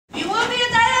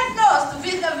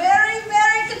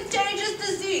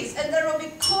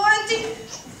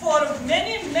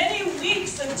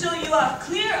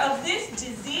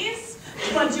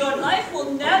but your life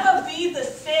will never be the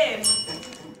same.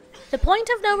 The Point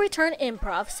of No Return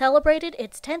Improv celebrated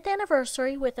its 10th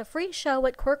anniversary with a free show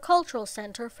at Quirk Cultural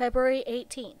Center February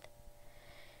 18th.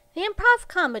 The improv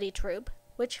comedy troupe,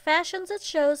 which fashions its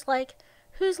shows like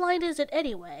Whose Line Is It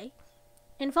Anyway?,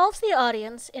 involves the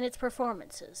audience in its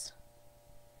performances.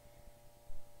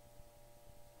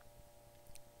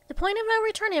 The Point of No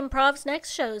Return Improv's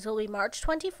next shows will be March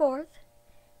 24th,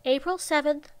 April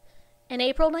 7th, and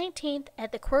April 19th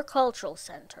at the Quirk Cultural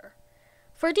Center.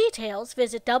 For details,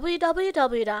 visit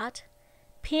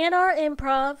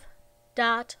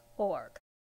www.pnrimprov.org.